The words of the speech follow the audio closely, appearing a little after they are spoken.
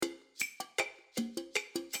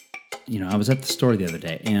I was at the store the other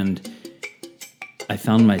day and I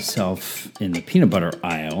found myself in the peanut butter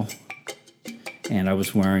aisle, and I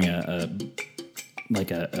was wearing a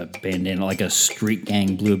bandana, like a street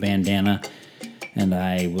gang blue bandana, and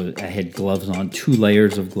I had gloves on, 2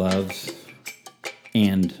 layers of gloves,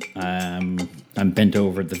 and I'm bent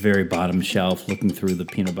over at the very bottom shelf looking through the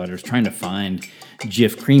peanut butters, trying to find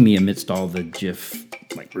Jif Creamy amidst all the Jif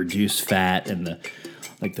like reduced fat and the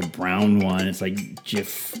brown one. It's like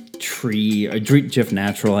Jif Tree, or Jif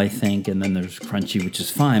Natural, I think, and then there's Crunchy, which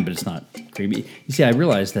is fine, but it's not creamy. You see, I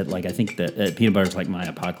realized that I think that peanut butter is like my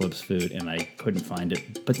apocalypse food, and I couldn't find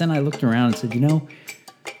it. But then I looked around and said,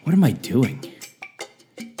 what am I doing?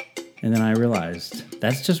 And then I realized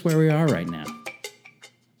that's just where we are right now.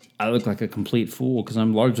 I look like a complete fool because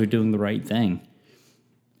I'm largely doing the right thing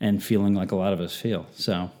and feeling like a lot of us feel.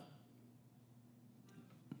 So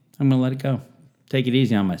I'm going to let it go. Take it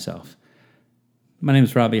easy on myself. My name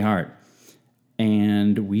is Robbie Hart,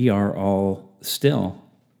 and we are all still,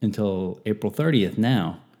 until April 30th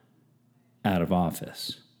now, out of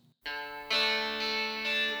office.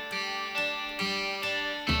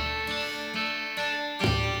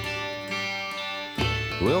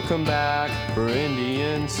 We'll come back for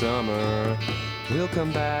Indian summer. We'll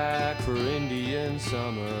come back for Indian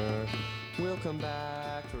summer. We'll come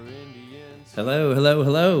back for Indian summer.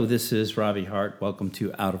 Hello. This is Robbie Hart. Welcome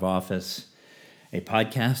to Out of Office, a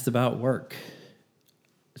podcast about work.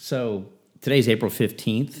 So today's April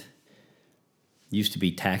 15th. Used to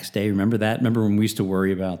be tax day. Remember that? Remember when we used to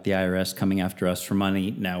worry about the IRS coming after us for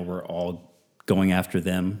money? Now we're all going after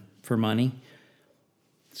them for money.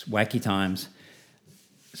 It's wacky times.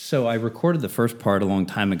 So I recorded the first part a long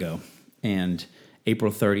time ago, and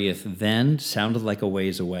April 30th then sounded like a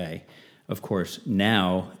ways away. Of course,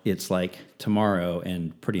 now it's like tomorrow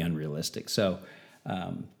and pretty unrealistic. So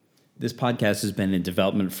this podcast has been in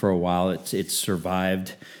development for a while. It's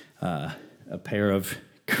survived a pair of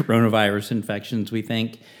coronavirus infections, we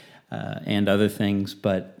think, and other things,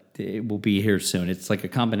 but it will be here soon. It's like a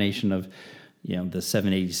combination of, the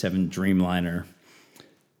 787 Dreamliner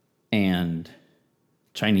and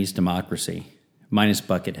Chinese Democracy minus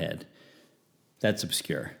Buckethead. That's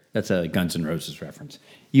obscure. That's a Guns N' Roses reference.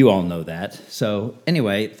 You all know that. So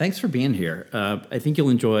anyway, thanks for being here. I think you'll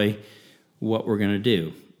enjoy what we're going to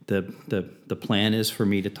do. The plan is for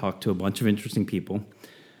me to talk to a bunch of interesting people,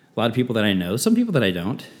 a lot of people that I know, some people that I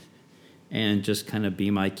don't, and just kind of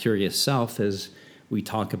be my curious self as we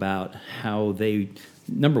talk about how they,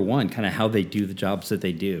 number one, kind of how they do the jobs that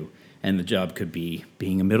they do. And the job could be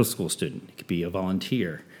being a middle school student. It could be a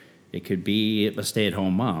volunteer. It could be a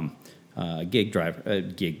stay-at-home mom, a gig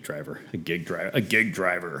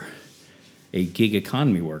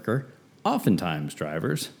economy worker, oftentimes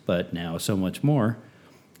drivers, but now so much more.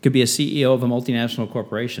 Could be a CEO of a multinational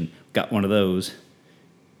corporation. Got one of those.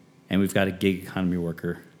 And we've got a gig economy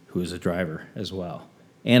worker who is a driver as well,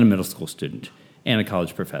 and a middle school student, and a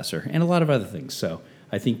college professor, and a lot of other things. So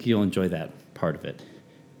I think you'll enjoy that part of it,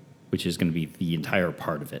 which is going to be the entire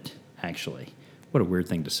part of it, actually. What a weird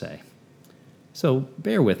thing to say. So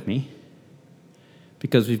bear with me,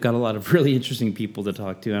 because we've got a lot of really interesting people to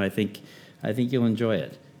talk to, and I think you'll enjoy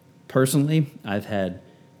it. Personally, I've had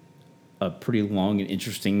a pretty long and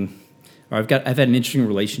interesting, I've had an interesting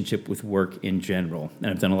relationship with work in general, and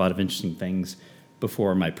I've done a lot of interesting things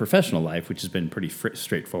before my professional life, which has been pretty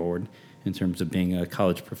straightforward in terms of being a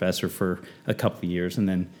college professor for a couple of years, and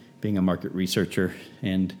then being a market researcher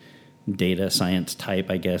and data science type,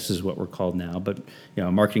 I guess, is what we're called now. But,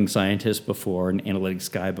 a marketing scientist before, an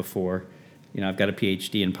analytics guy before. I've got a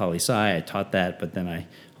PhD in poli-sci. I taught that, but then I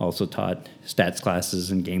also taught stats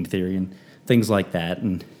classes and game theory and things like that.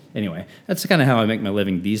 And anyway, that's kind of how I make my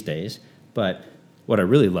living these days. But what I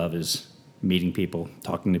really love is meeting people,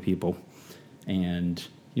 talking to people, and,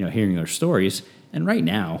 hearing their stories. And right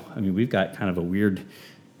now, we've got kind of a weird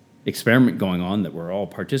experiment going on that we're all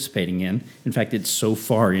participating in. In fact, it's so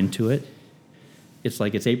far into it. It's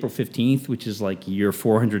like it's April 15th, which is like year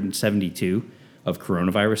 472 of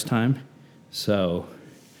coronavirus time. So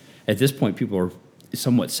at this point, people are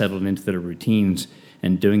somewhat settled into their routines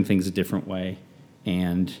and doing things a different way.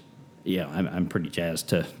 And I'm pretty jazzed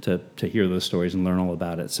to hear those stories and learn all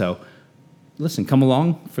about it. So listen, come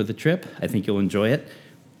along for the trip. I think you'll enjoy it.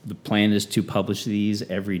 The plan is to publish these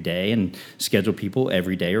every day and schedule people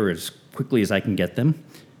every day or as quickly as I can get them,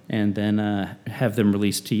 and then have them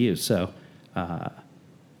released to you. So I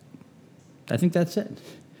think that's it.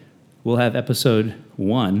 We'll have episode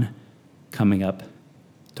 1 coming up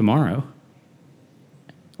tomorrow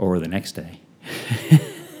or the next day.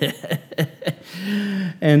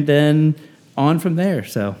 And then on from there.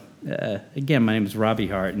 So Again, my name is Robbie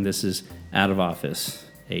Hart, and this is Out of Office,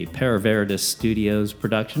 a Paraveritas Studios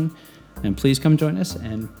production. And please come join us,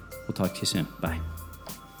 and we'll talk to you soon. Bye.